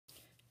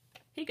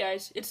Hey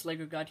guys, it's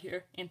Lego God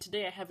here, and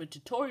today I have a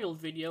tutorial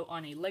video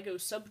on a Lego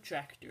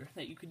subtractor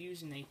that you could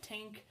use in a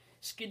tank,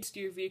 skid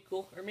steer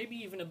vehicle, or maybe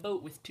even a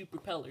boat with two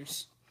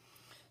propellers.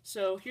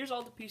 So here's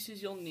all the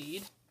pieces you'll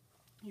need.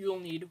 You'll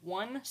need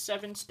one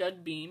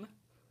 7-stud beam,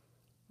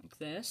 like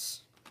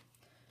this,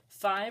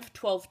 5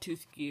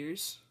 12-tooth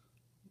gears,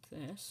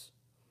 like this,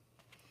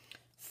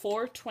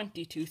 4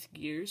 20-tooth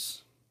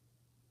gears.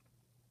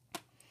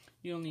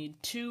 You'll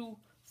need 2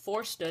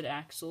 4-stud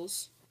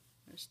axles.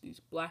 There's these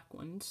black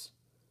ones,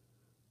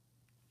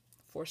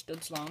 4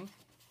 studs long.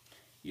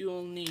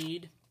 You'll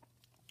need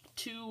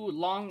 2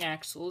 long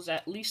axles,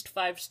 at least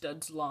 5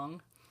 studs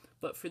long,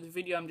 but for the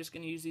video I'm just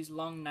going to use these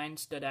long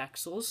 9-stud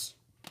axles.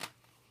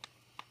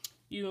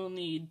 You'll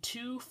need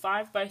 2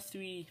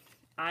 5x3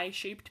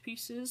 I-shaped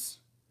pieces.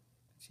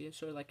 See, it's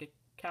sort of like a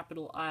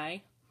capital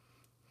I.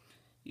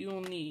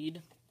 You'll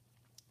need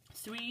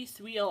 3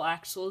 3L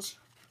axles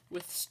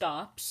with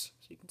stops,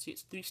 so you can see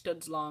it's 3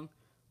 studs long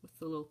with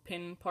the little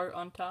pin part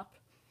on top.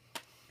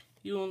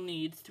 You will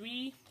need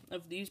 3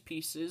 of these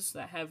pieces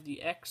that have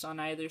the X on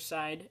either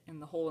side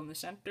and the hole in the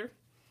center.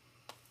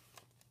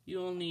 You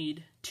will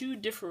need 2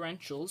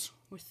 differentials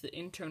with the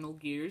internal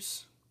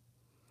gears.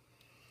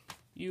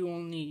 You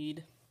will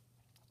need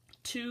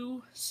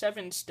 2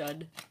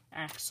 7-stud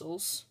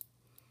axles,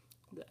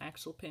 the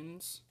axle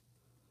pins.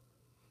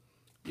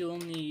 You'll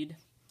need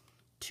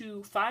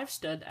 2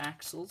 5-stud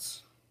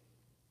axles,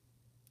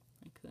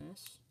 like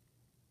this.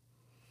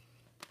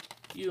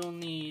 You'll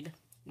need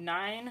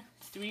 9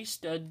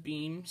 3-stud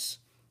beams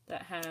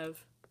that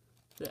have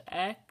the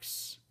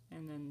X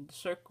and then the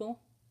circle,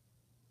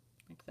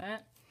 like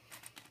that.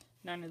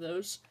 9 of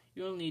those.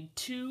 You'll need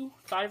 2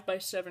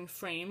 5x7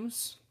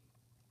 frames,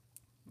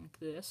 like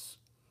this,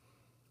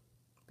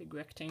 big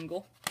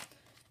rectangle.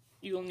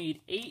 You'll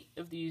need 8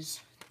 of these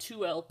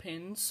 2L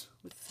pins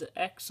with the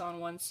X on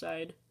one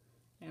side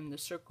and the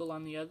circle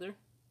on the other.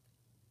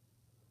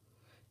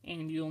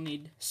 And you'll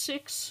need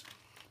 6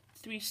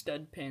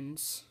 3-stud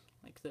pins,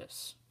 like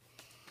this.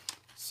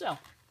 So,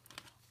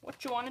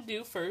 what you want to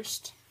do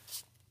first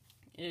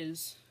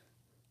is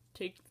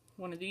take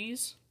one of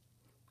these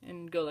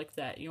and go like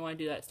that. You want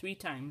to do that 3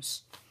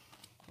 times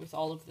with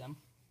all of them.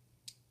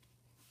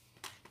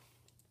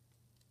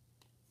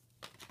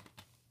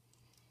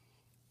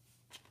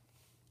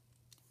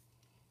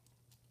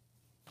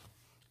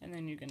 And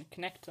then you're going to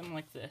connect them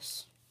like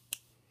this.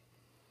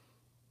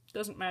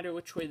 Doesn't matter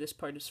which way this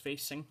part is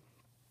facing.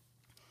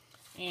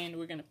 And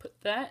we're going to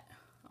put that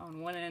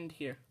on one end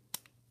here.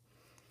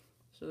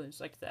 So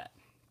it's like that.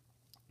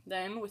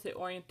 Then, with it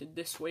oriented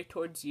this way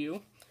towards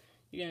you,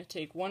 you're going to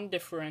take one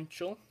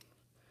differential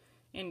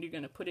and you're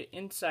going to put it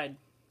inside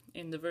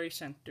in the very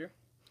center,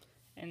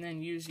 and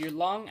then use your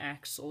long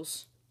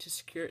axles to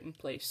secure it in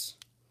place.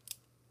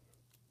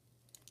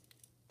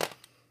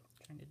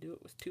 Trying to do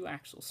it with 2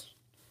 axles.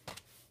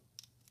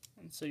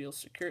 And so you'll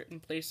secure it in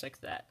place like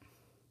that.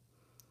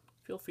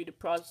 Feel free to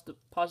pause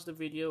the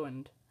video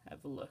and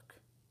have a look.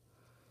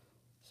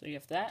 So you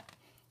have that.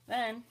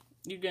 Then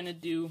you're going to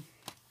do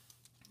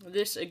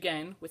this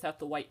again without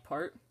the white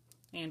part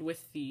and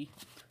with the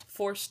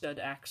 4-stud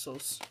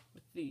axles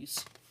with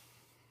these.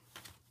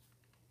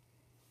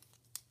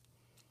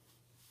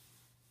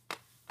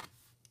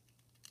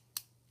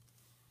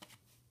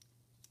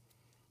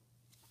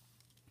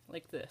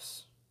 Like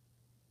this.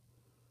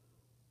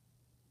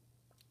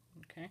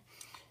 Okay.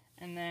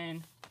 And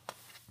then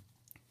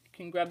you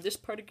can grab this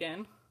part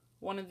again,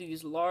 one of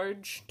these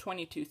large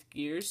 20-tooth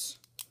gears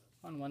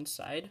on one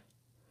side,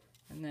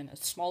 and then a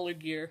smaller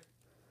gear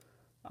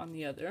on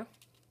the other,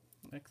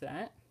 like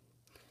that.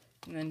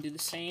 And then do the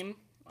same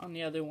on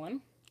the other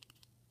one,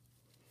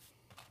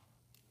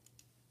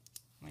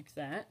 like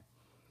that.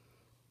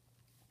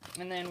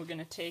 And then we're going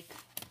to take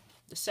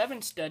the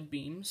 7-stud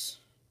beams,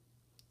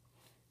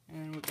 and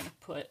then we're going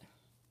to put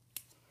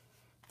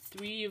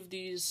 3 of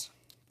these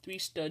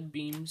 3-stud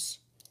beams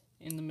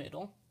in the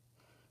middle.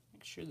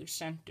 Make sure they're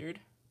centered.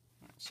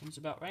 That seems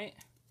about right.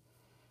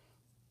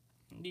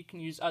 And you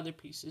can use other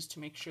pieces to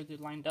make sure they're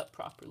lined up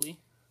properly.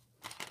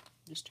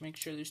 Just to make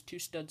sure there's 2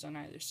 studs on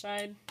either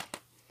side,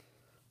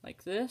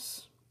 like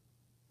this.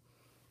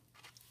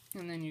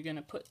 And then you're going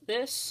to put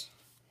this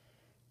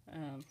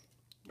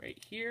right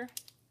here,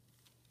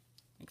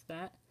 like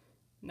that,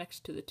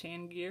 next to the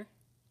tan gear.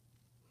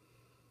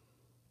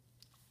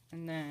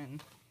 And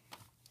then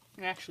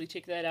you actually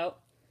take that out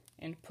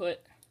and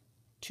put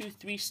 2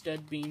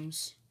 3-stud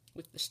beams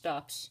with the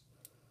stops,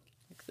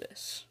 like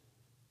this.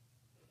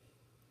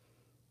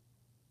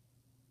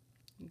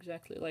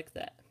 Exactly like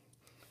that.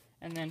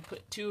 And then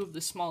put 2 of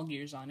the small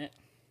gears on it,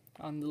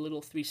 on the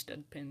little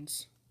 3-stud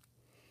pins.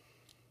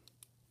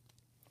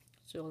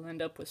 So you'll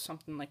end up with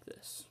something like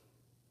this.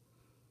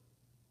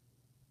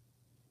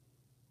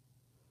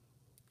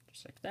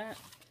 Just like that.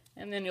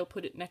 And then you'll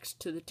put it next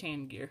to the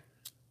tan gear,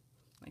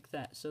 like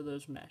that, so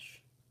those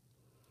mesh.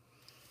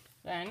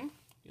 Then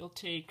you'll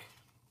take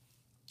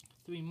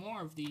 3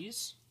 more of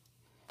these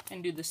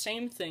and do the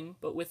same thing,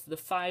 but with the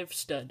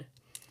 5-stud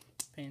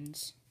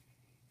pins.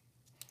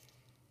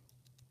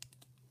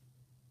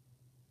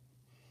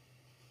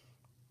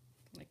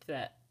 like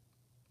that.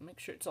 Make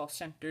sure it's all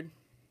centered.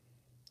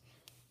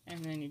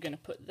 And then you're going to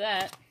put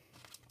that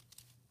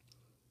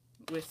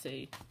with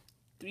a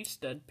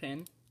 3-stud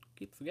pin.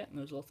 Keep forgetting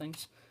those little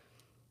things.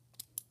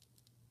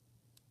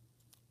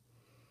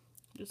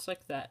 Just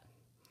like that.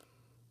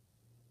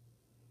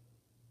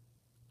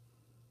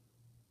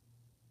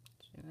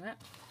 See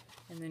that?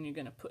 And then you're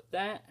going to put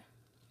that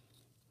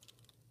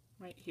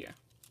right here.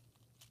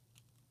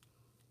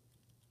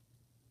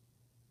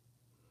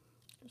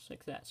 Just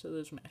like that, so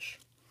those mesh.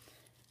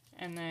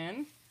 And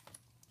then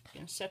you're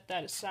going to set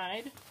that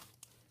aside.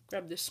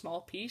 Grab this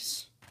small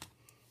piece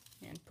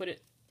and put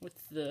it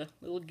with the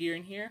little gear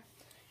in here.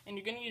 And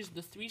you're going to use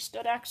the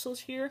 3-stud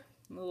axles here,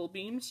 the little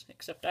beams,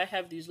 except I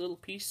have these little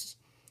piece,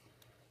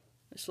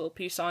 this little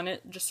piece on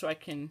it, just so I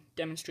can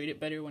demonstrate it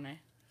better when I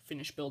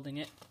finish building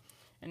it.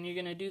 And you're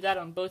going to do that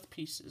on both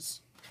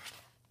pieces.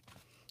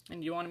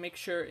 And you want to make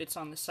sure it's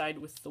on the side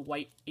with the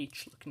white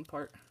H looking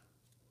part.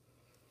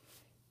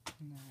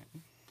 And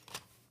then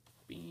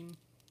beam.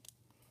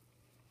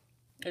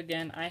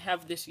 Again, I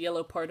have this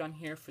yellow part on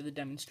here for the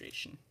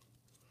demonstration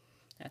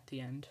at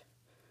the end.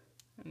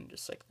 And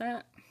just like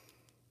that.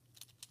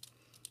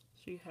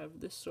 So you have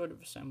this sort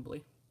of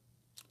assembly.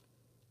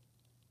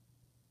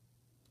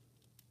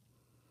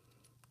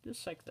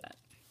 Just like that.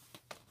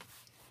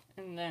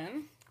 And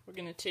then we're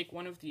going to take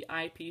one of the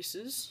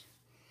eyepieces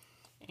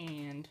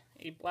and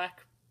a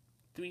black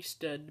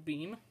 3-stud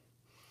beam.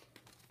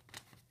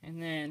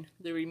 And then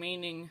the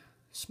remaining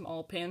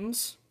small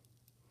pins.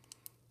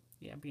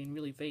 Yeah, being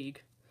really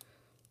vague.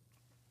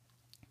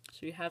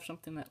 So you have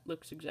something that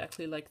looks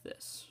exactly like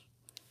this.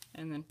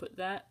 And then put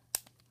that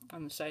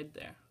on the side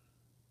there.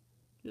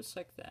 Just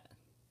like that.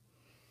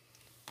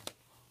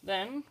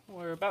 Then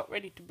we're about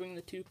ready to bring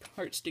the two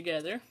parts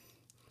together.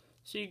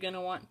 So you're going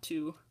to want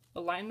to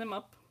align them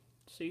up.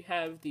 So you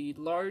have the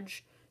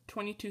large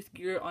 20-tooth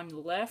gear on the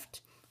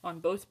left on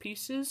both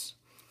pieces.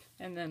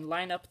 And then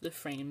line up the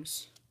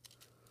frames.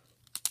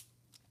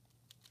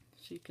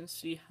 So you can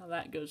see how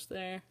that goes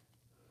there.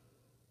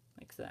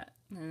 Like that.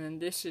 And then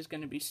this is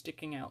going to be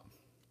sticking out.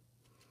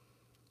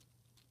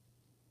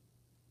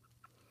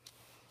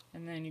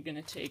 And then you're going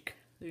to take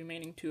the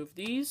remaining two of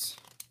these,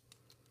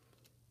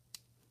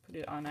 put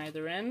it on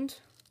either end,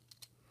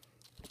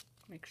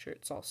 make sure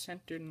it's all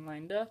centered and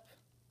lined up.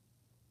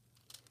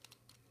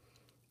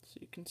 So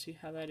you can see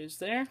how that is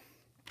there.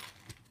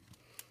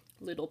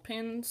 Little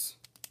pins,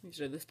 these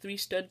are the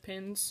 3-stud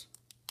pins.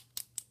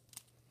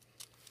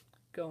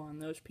 Go on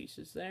those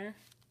pieces there.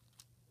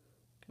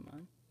 Come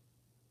on.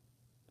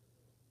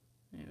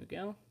 There we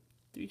go.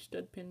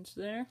 3-stud pins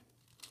there.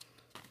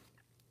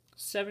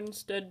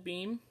 7-stud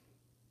beam.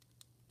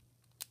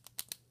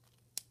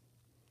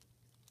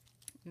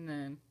 And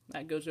then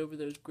that goes over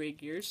those gray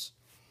gears.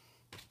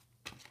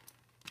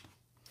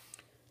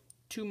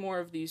 2 more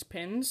of these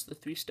pins, the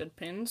 3-stud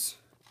pins,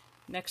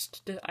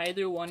 next to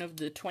either one of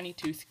the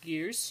 20-tooth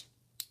gears.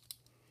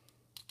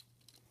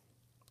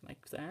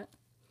 Like that.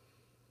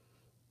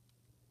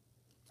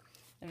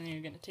 And then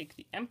you're going to take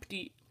the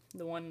empty,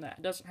 the one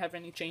that doesn't have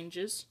any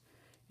changes,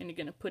 and you're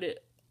going to put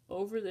it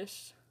over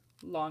this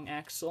long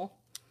axle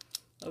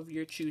of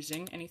your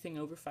choosing, anything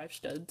over 5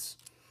 studs.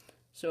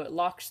 So it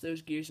locks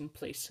those gears in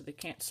place so they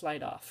can't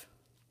slide off.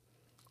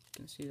 You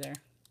can see there,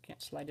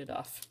 can't slide it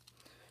off.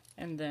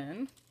 And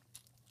then,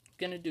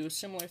 going to do a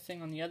similar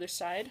thing on the other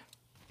side.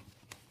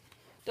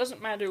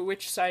 Doesn't matter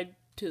which side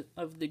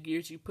of the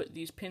gears you put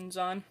these pins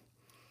on.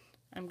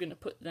 I'm going to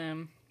put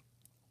them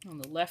on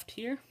the left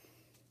here,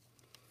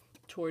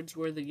 towards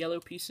where the yellow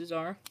pieces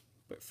are.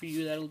 But for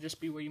you, that'll just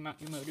be where you mount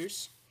your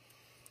motors.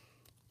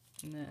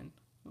 And then,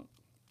 oh,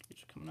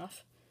 gears are coming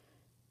off.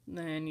 And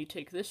then you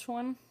take this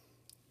one,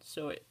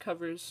 so it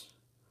covers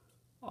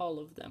all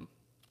of them.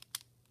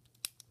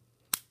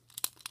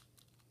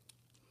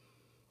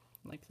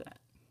 Like that.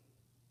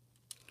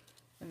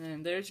 And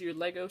then there's your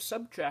Lego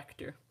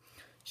subtractor.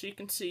 So you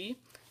can see,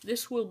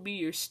 this will be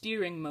your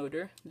steering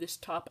motor, this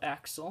top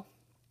axle.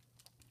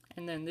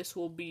 And then this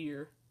will be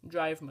your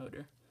drive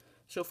motor.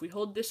 So if we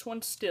hold this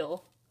one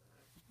still,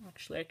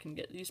 actually I can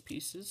get these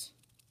pieces.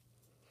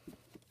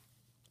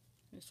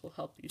 This will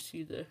help you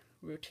see the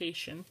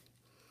rotation.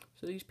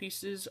 So these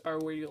pieces are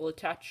where you'll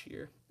attach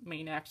your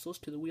main axles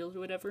to the wheels or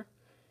whatever.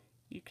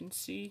 You can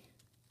see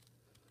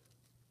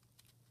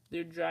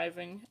they're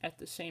driving at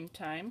the same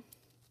time.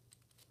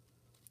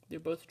 They're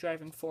both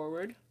driving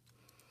forward.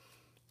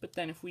 But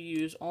then if we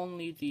use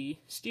only the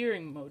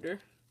steering motor,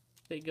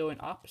 they go in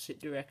opposite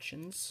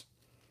directions.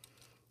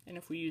 And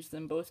if we use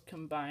them both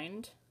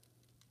combined,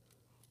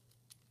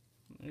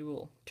 it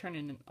will turn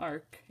in an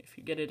arc if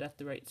you get it at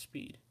the right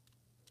speed.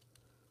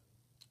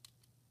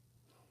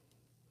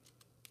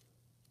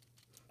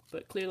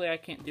 But clearly I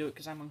can't do it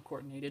because I'm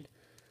uncoordinated.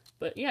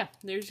 But yeah,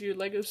 there's your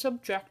Lego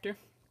subtractor.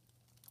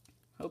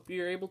 Hope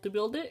you're able to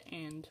build it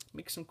and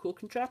make some cool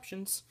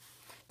contraptions.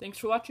 Thanks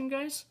for watching,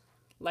 guys.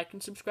 Like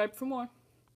and subscribe for more.